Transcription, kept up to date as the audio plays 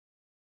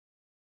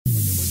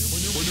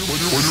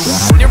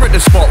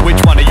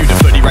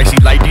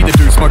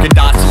smoking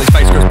darts till his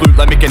face goes blue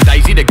like Mick and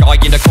Daisy. The guy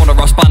in the corner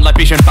I spun like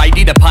Bish and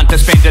Beatty. The punter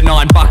spent $9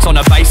 on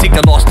a basic.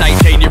 The lost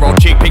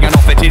 18-year-old chick picking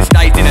off at his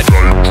stage in a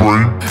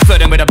daydream.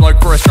 Flirting with a bloke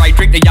for a straight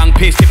drink. The young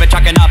piss tipper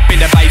chucking up in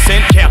the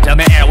basin. Count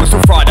down the hours till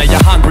Friday.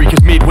 You're hungry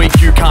cause midweek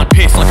you can't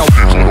piss like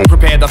I'll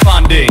prepare the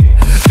funding.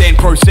 Then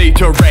proceed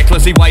to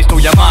recklessly waste all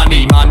your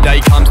money.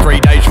 Monday comes,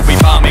 3 days you'll be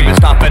bumming. But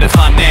stuff but it's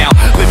fun now.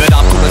 Live it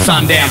up till the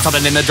sundown.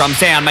 Something in the drum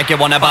sound make you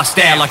wanna bust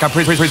down like a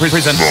prison.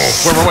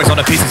 We're always on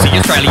a piss, it's the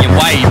Australian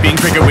way. Being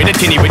triggered with a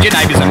tinny with your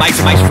neighbours and mates.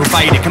 It makes you feel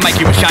fade. It can make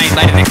you ashamed.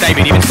 Later next day,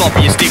 but even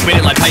sloppy, you stick with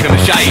it like paper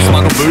mache.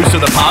 Smuggle booze to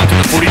the pub, to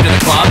the footy, to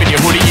the club. In your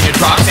hoodie, in your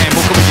truck,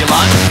 sample with your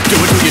lunch. Do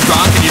it till you're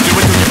drunk, and you do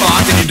it till you're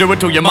fucked. And you do it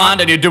till you're mind,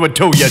 and you do it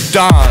till you're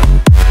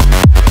done.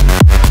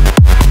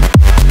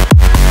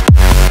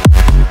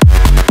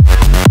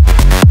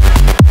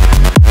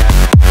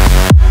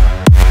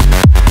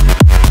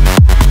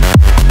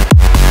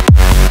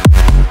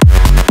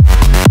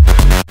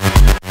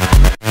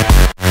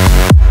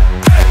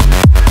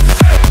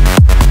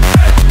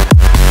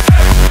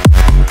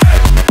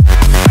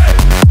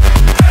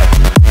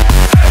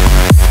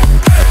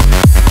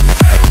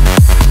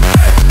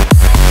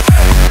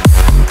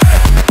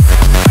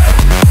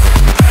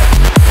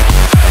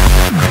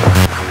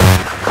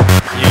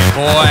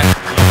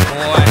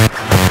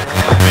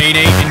 Been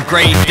eating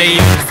green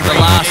demons for the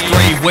last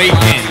 3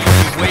 weekends.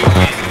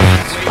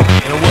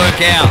 It'll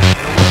work out.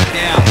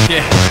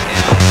 Yeah.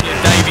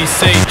 Davey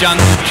C,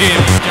 Jungle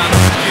Gym.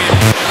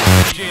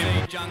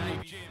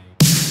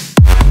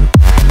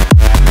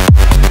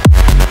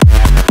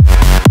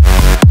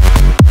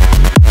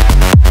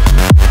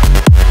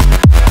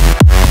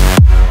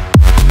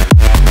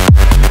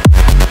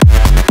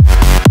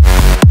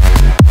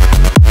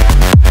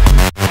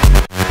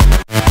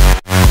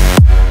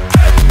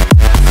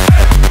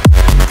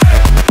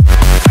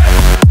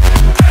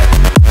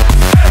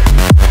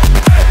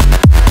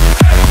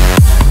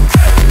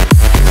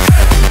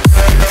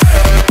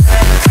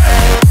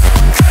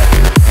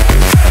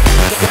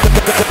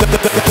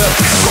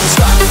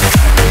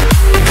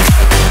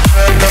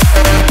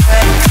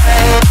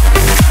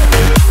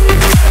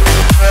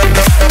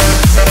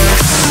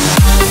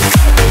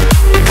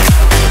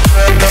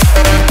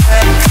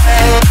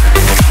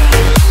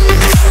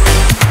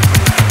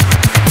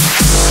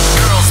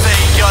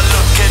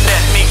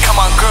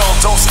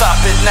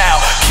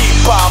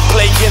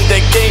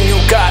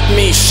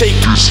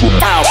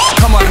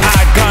 Come on,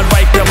 I got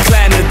right the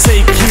plan to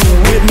take you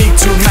with me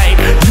tonight.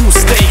 You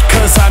stay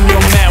cause I'm your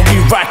man, we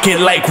rock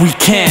it like we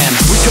can.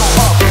 We go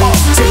up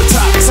to the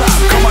top.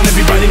 Come on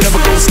everybody,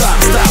 never go stop.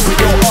 We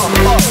go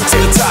up to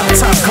the top.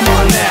 Come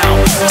on now,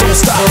 don't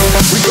stop.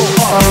 We go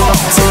up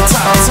to the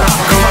top.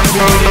 Come on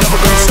everybody, never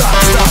go stop.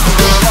 We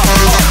go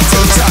up to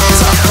the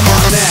top. Come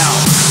on now,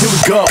 here we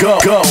go.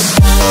 Go.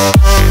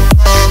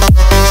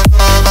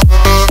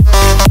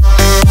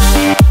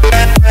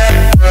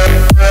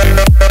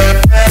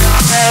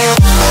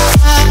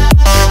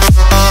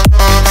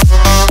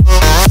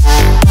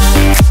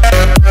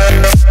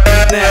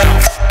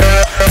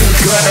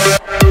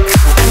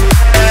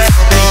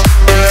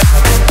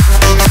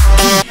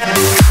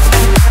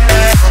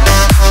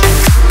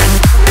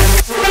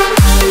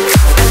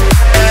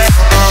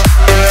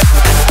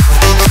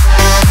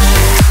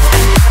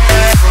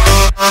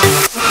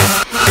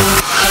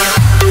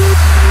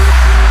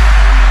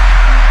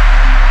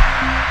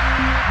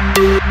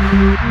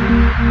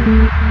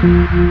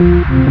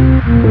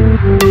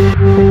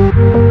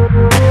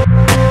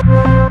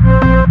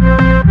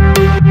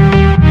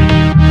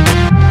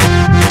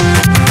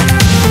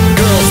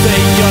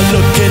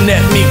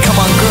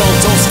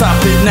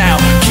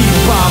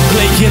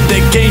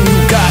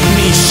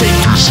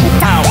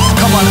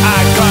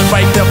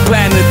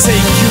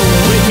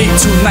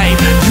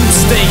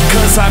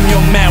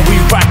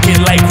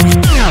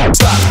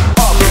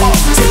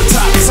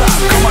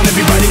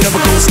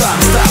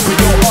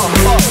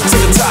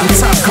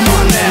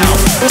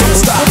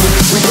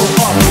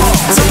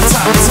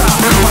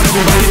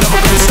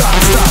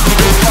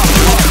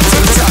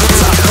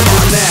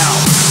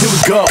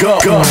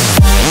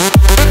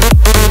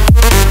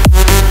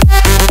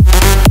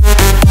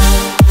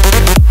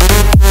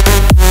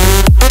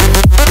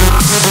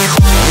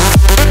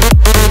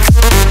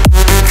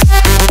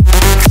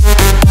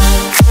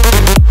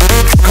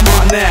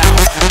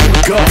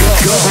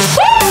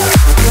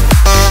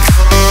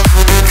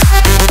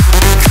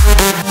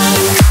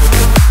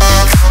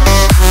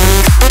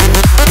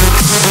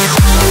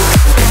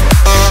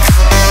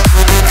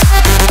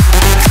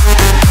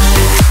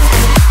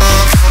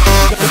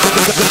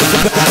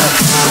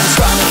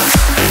 Stop.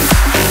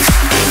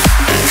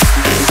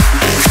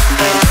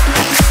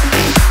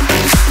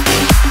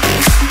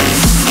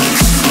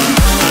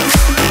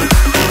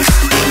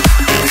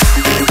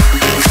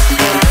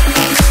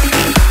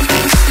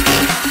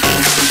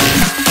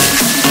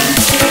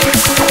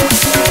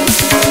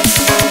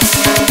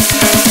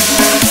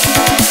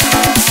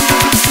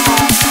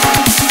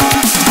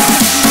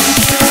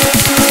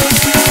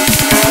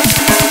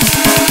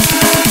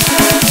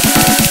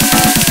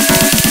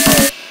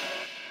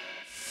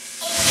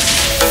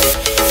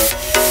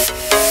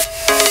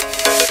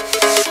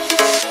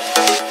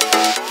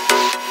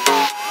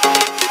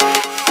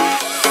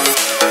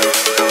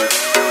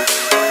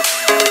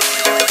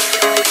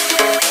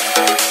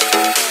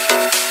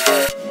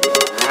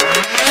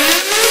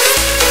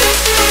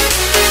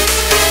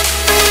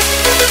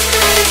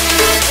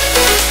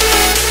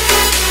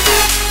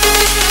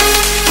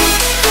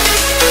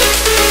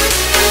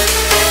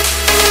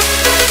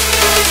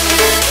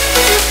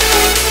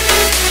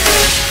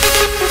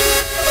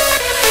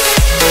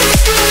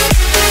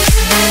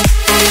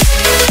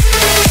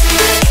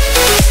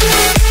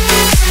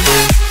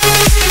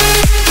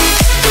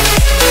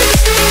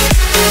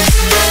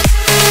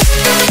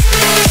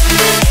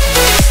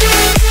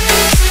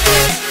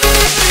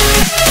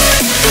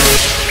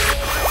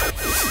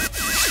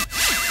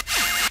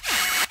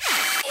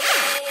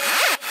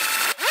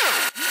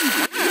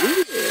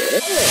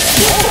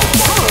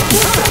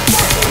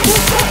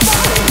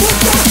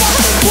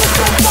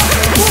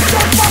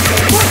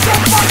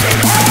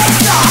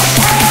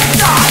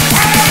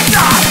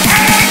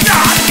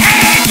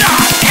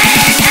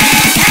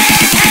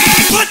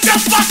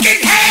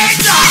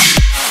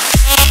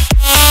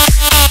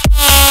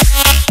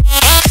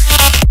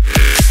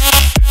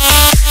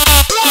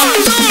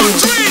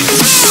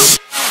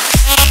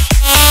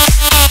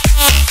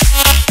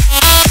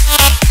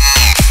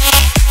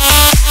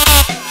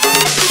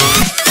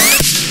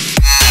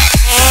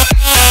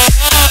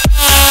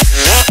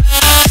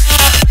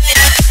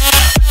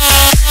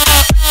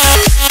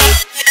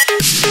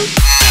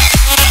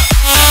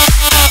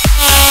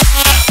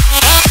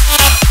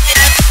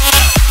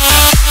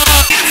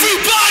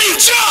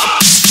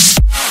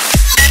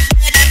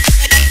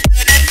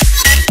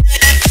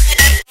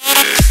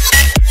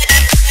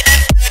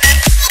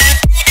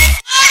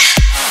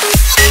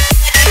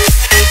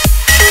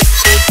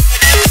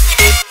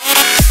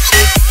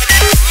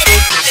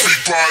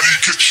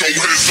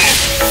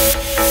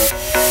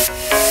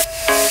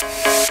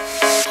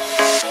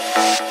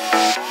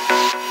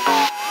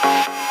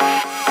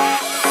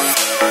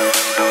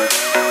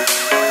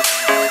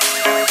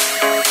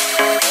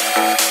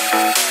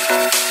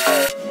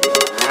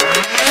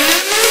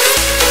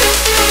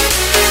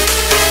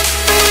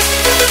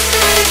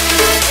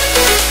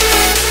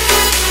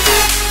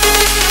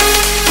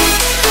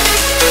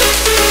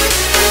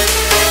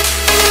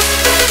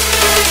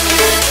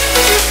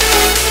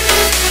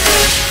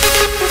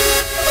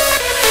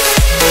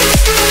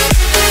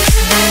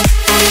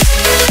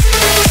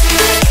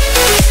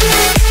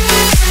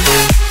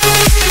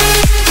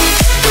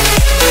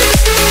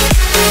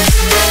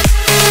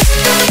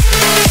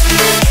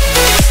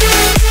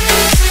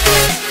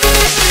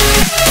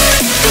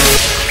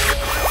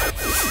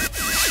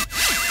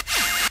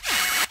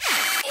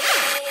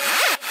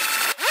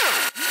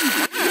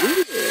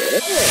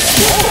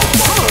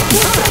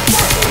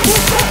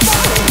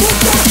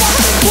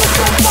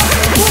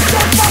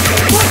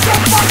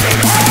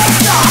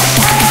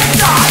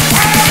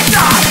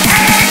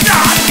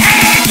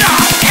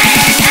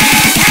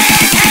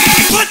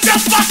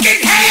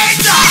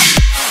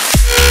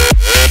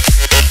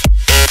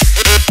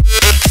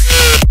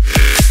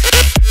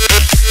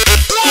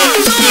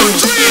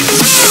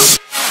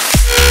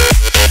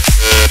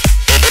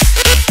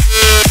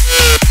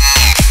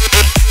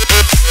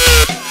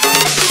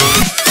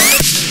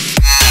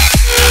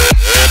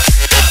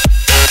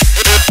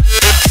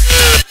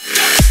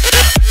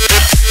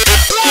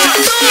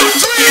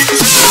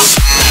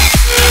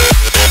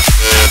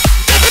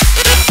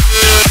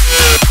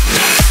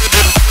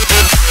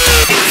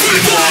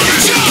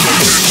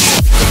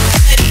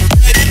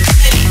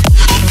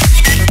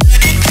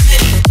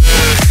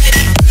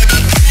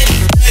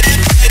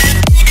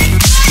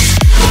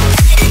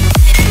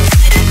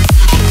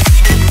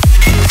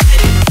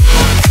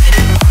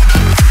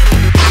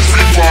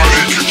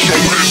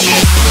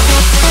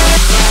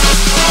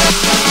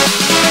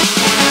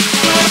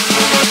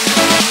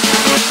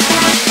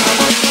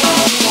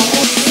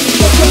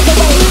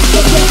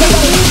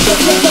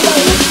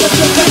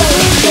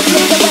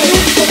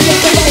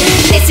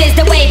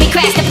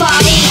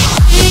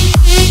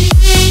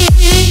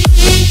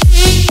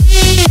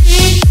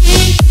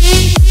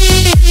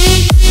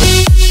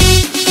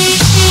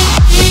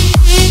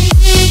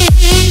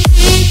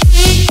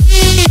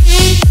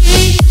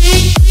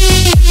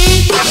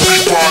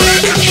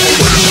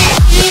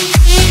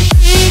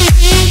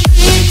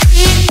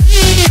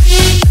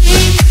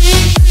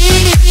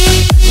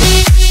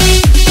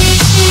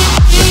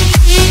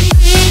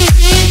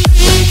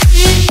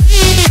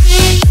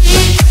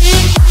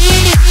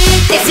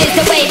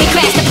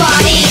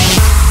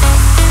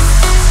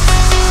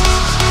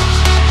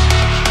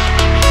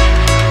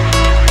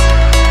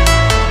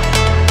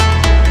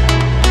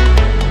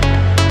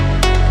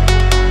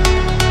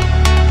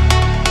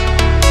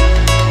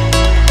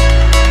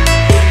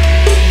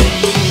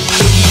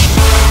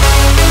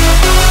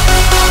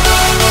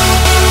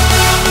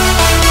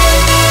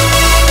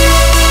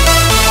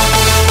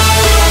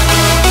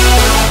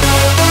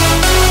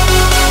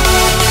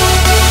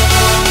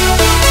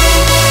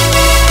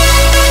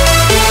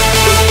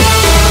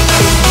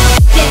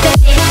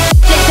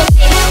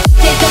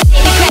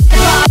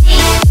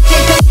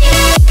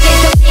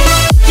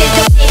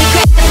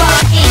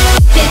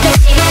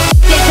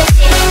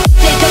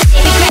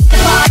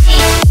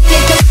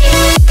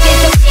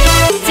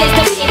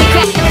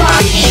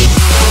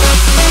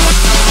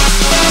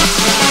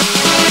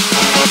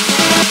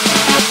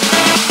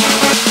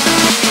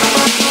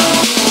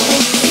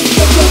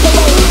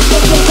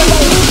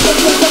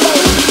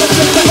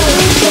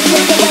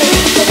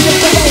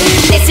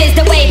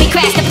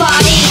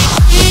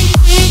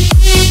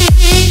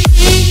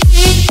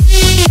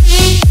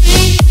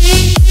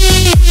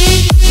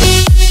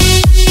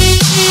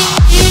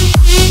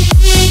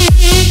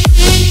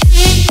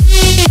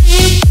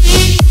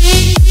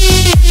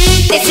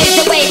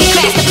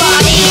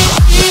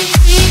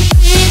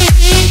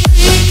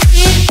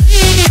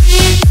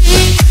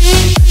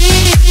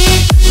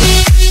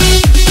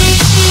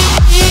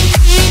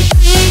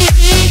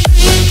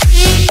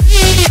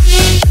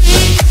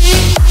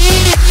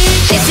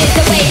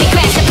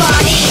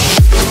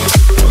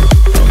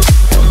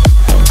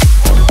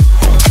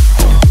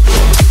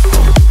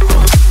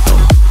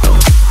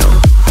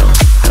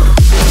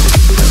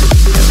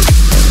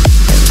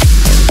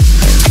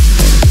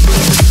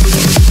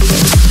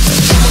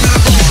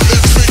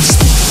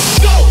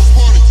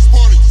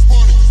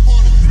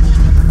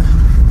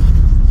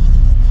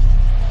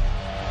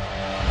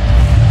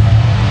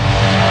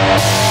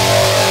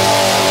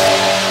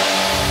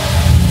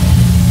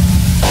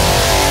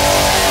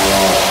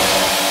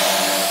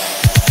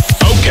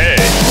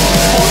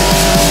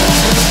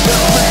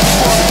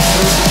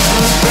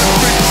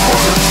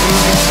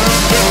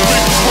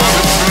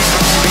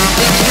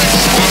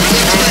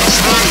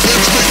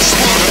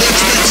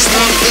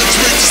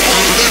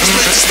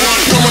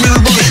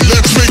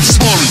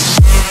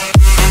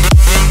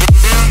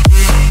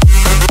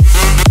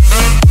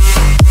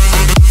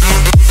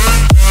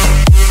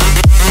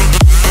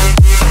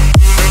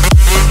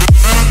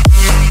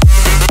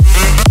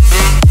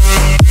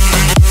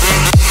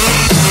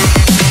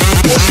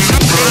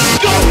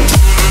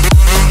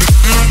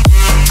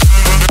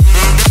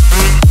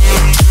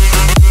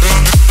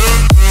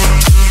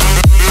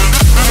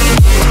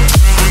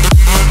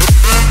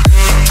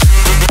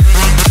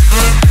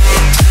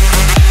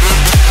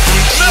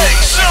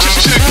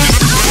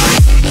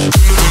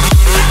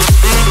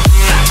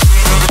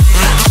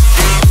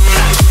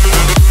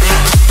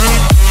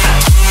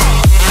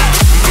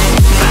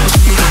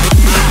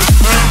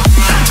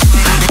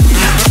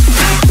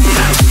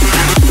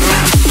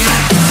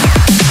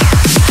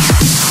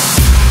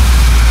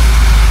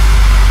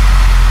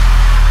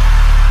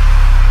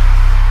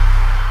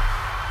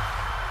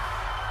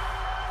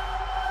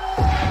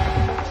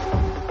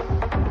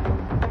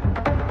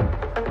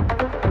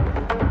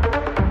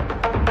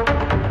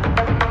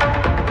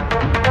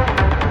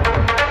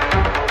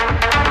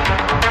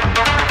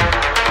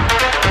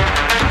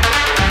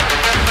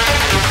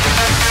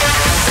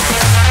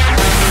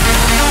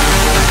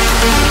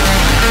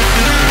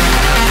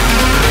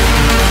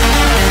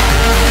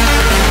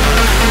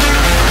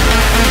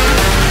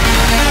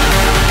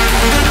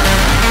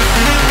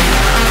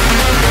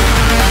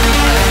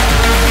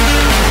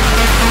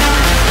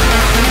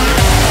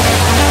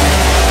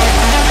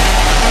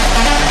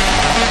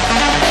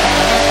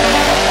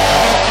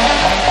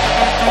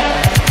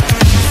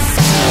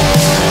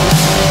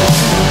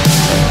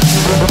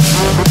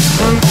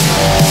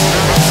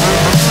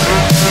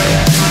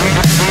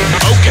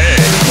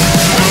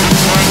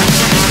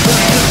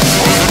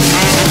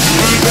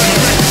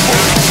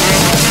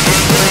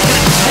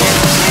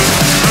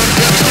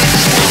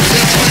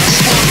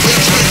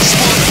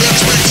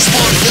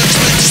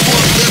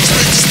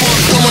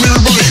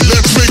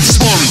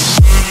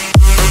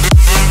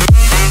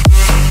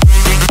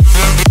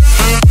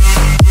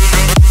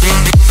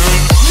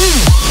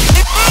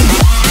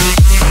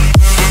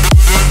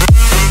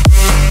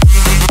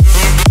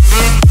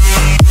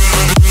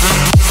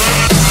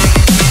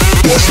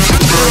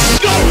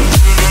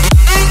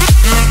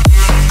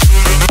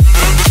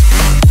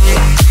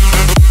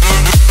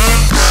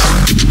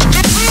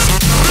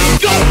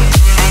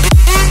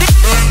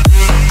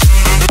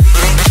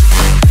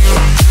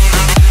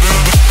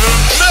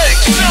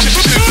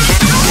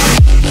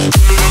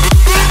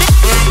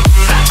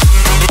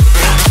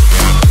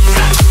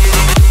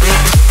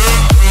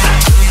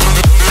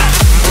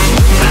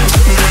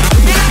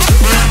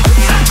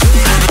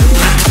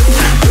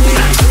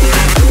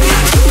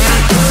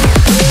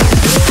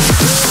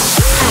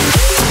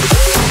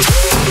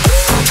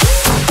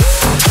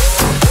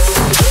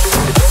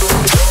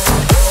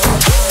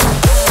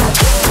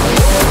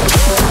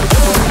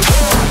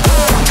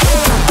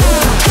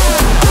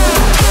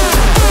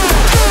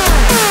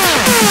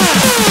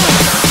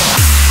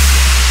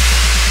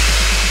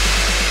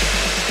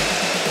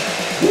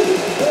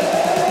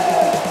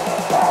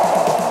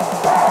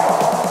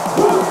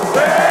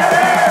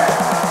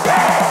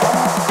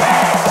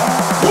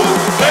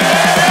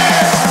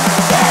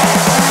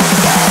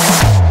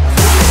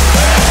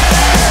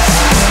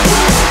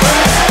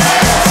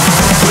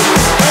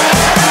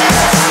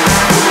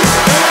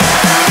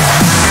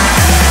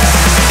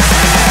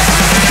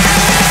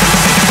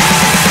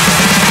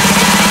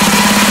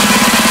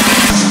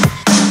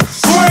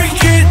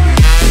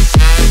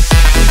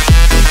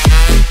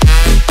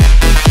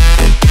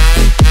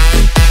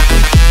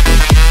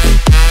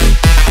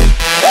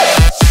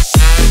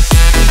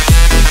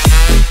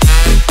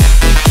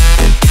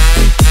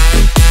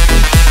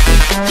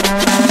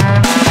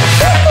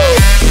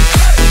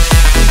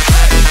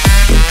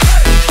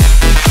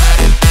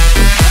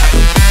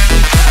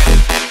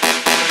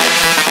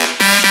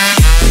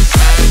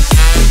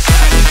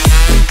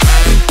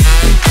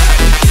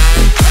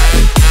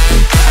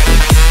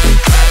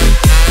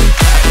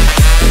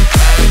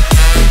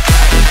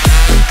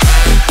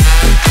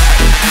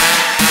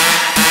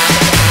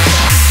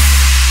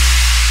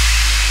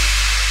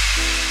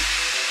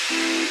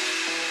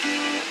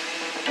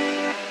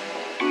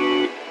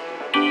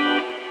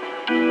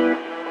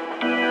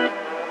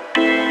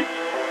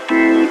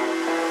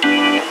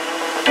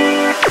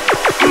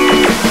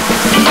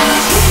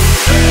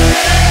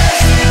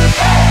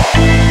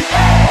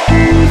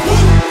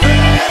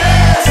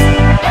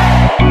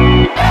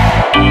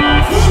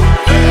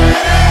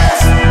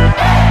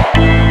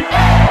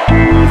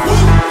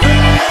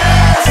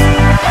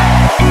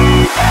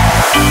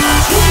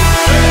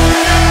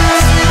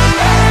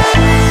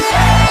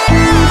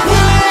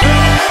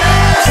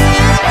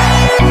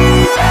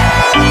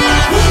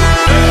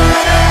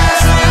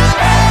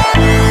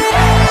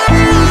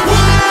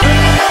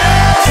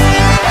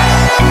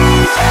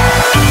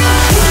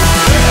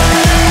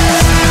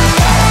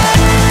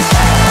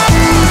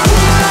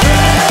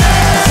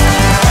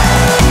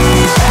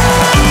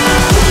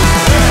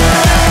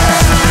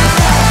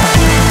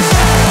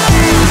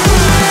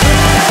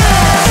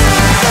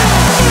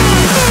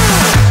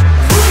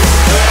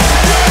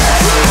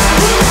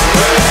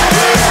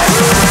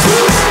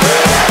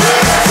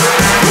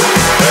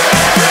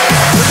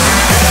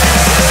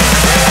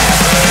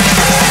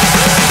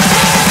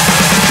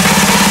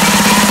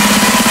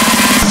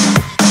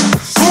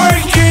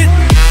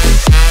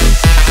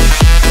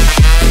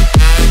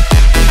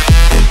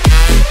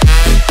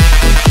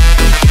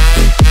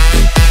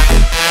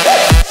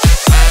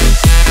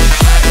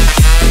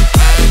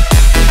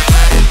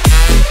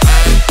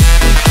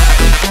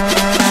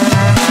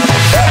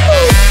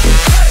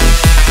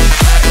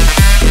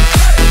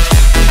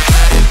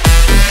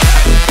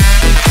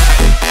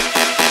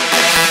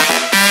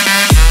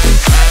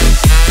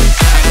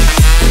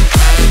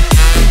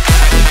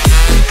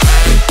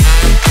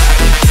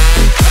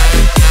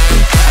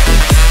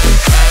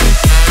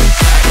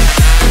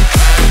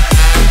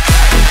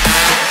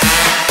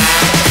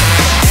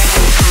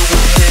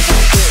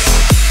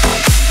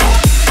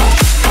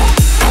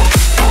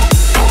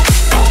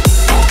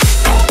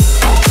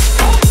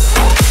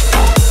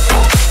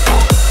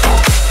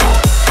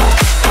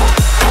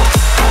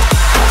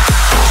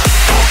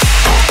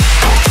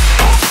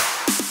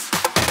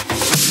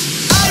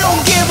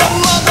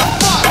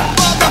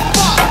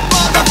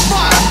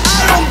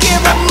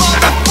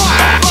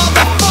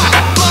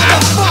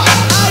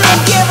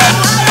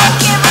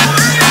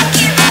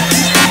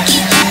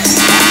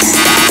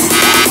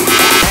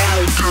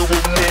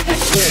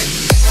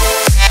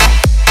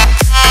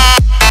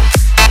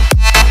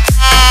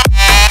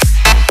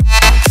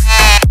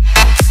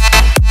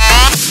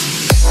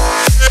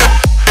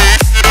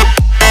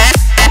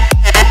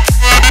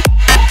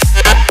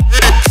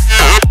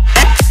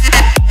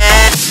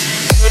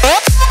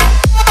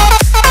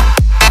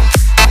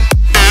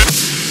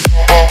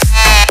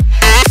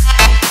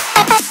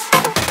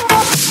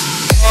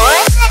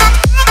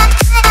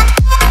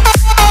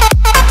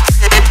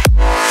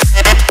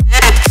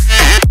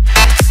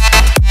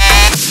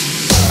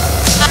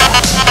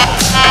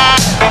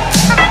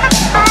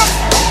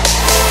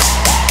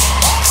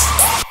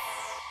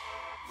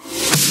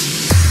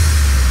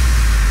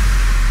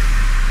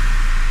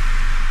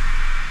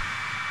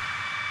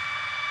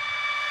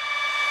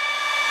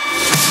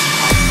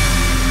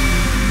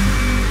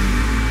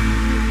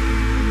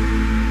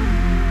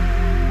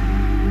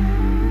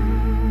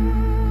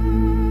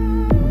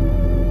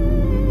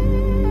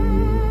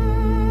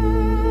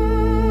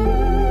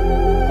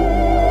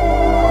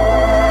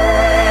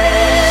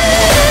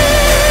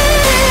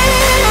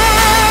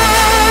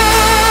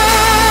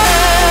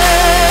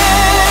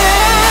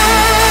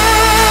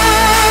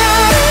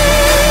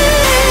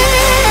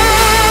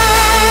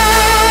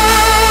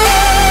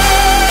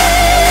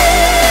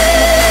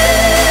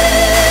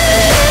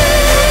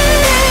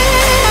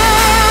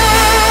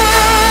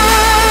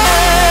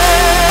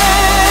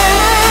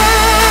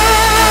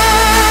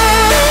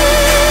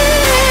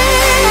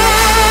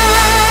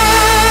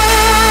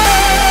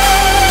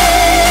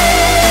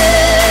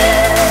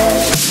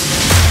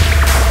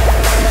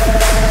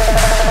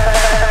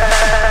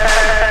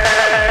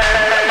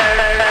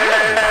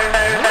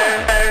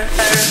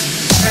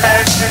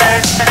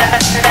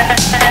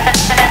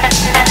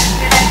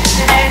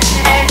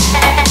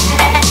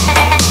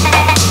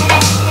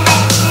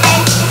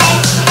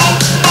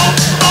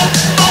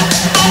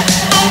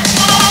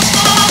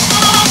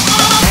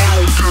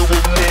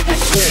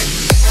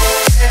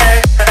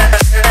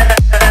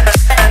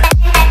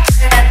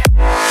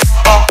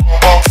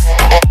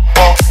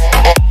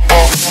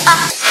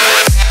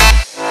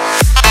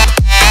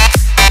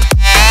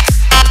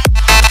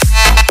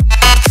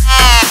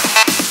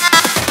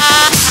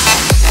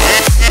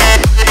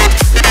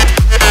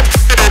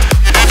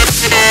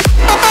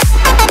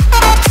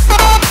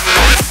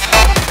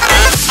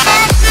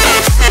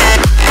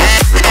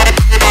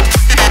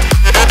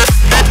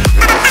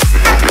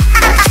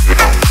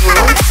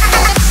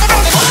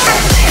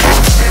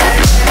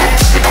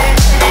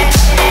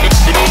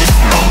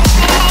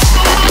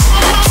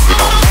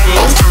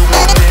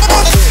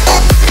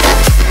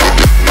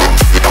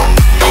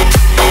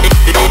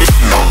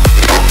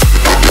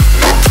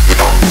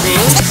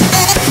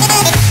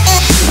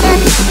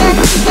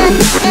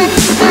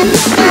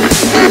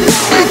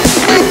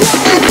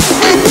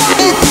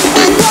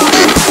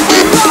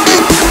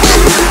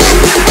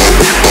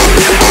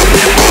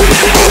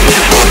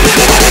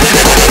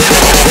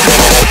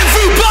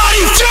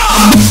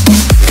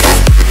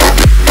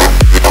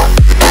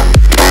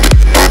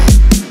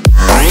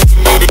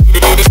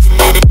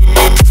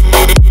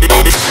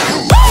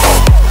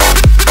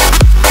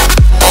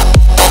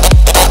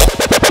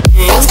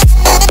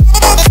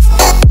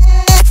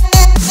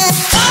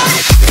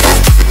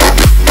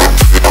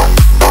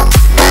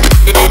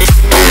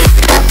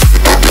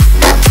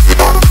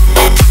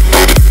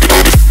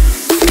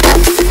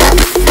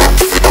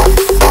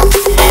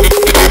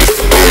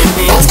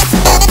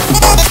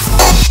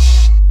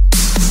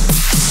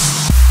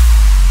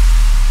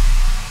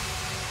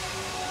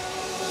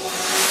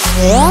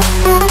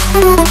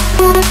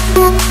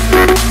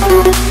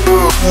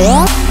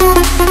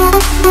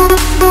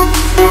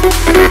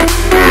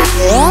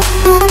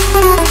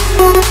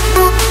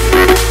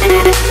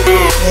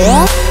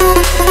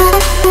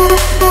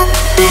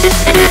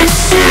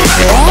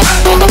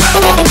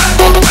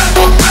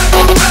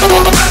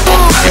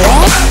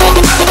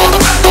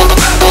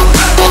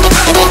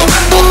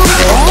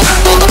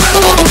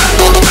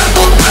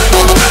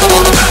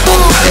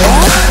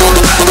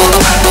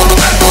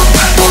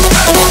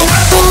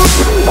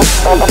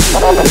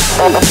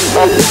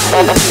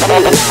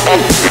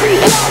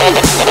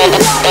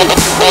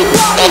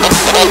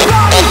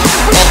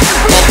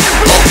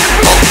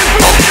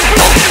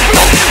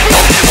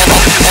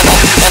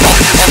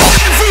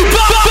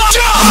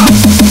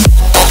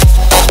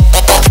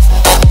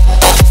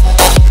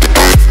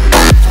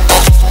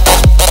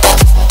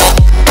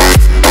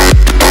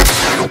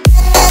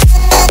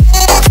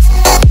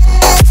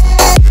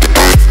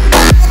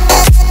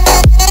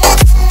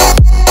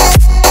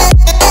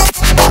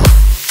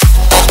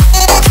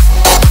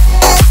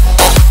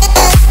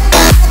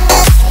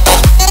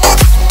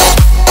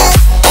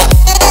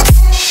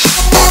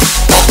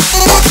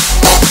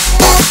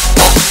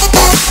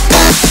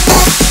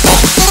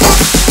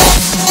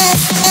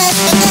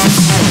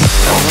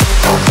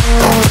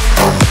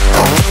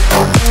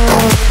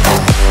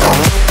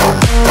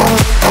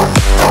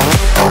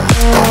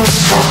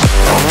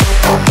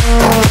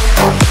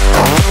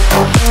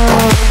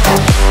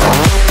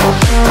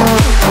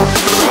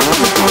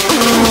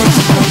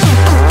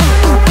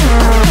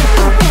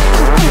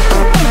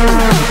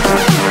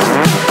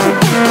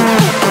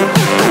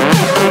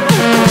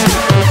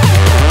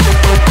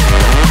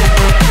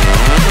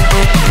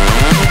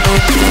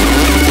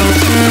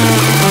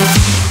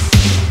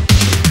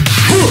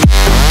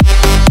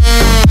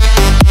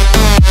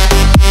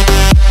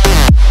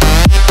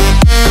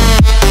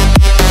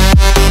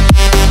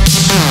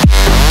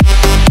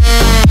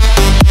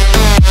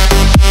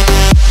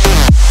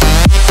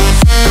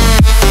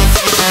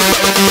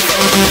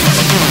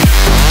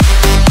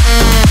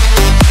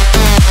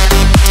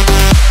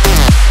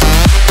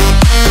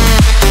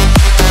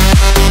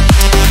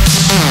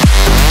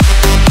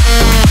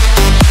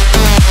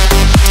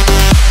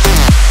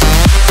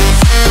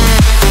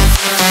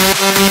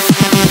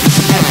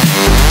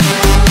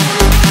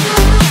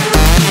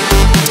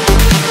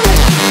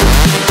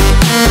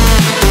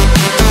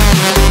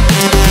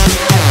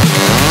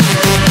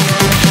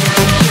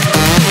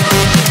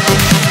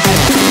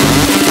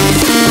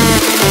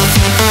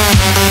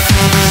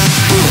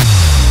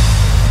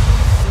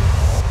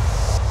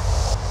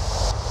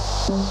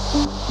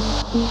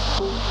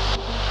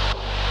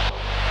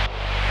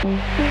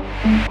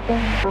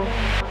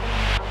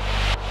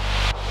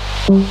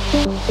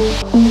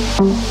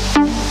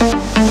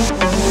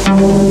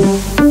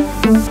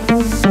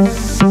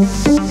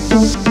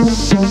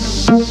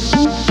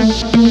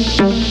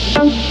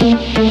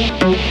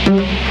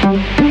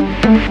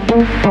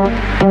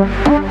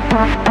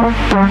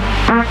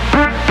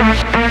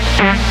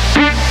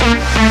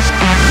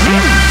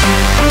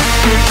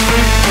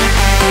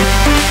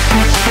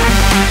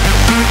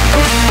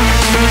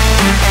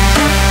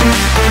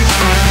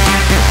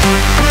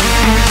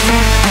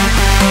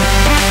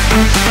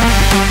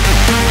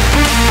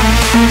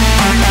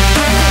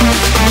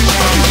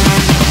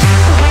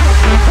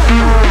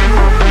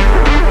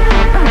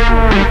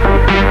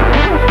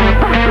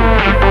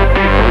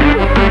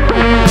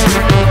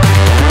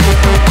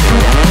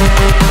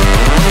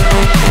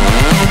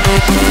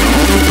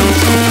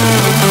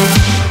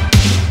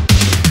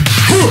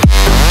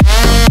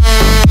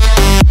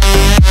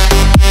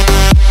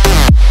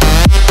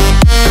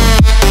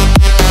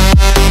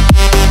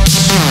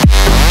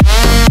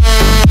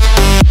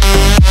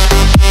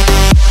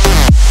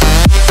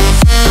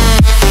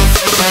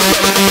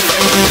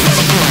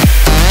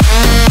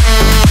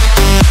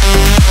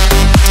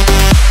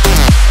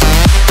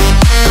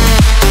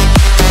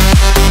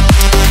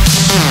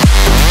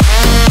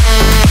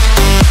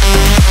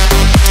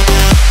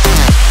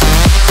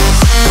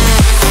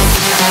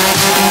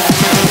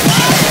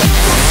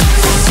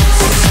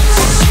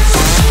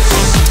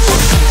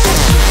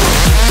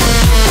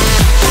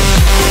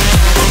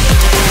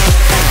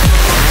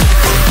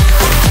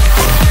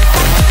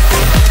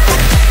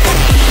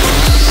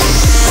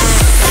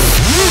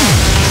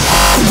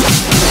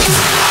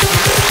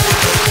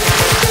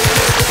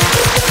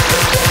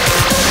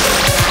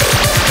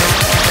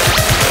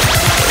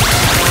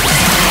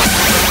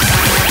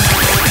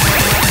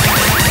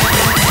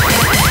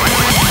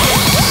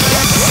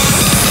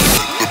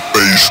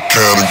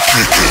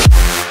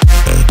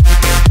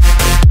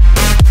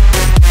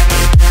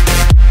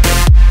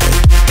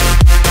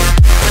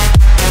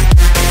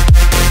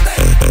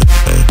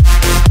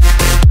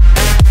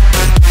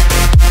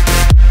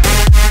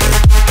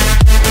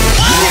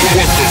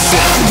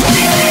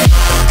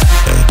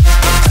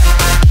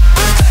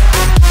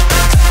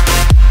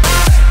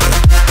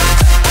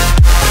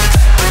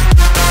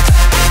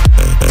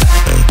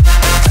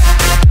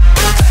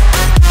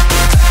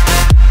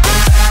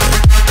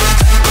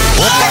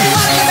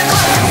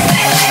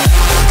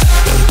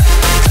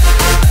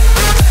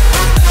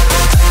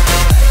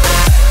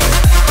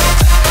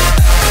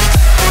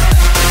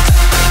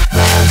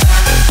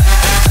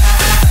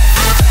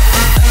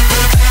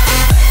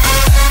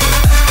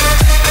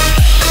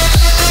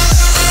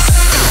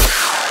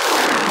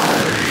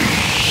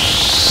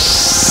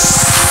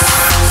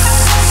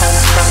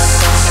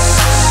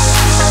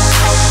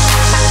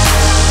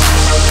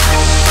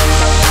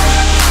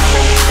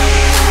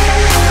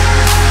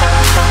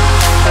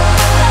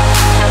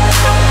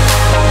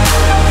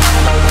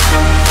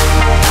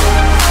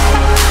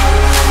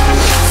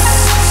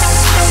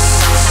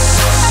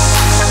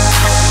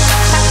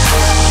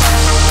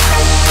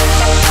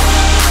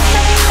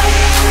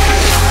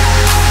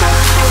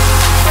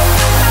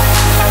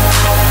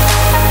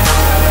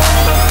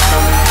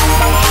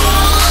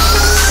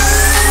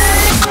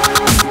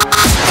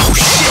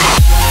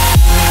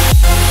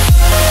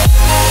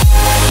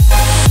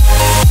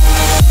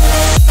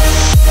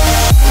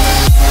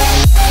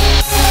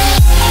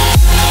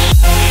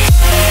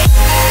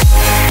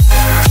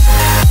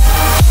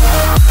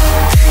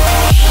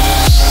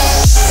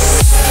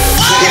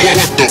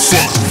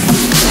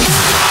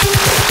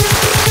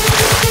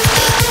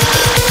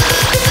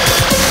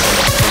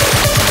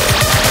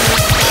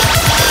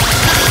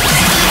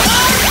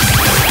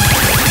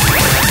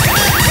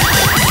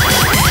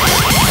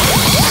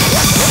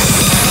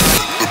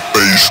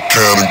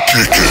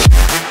 kick it.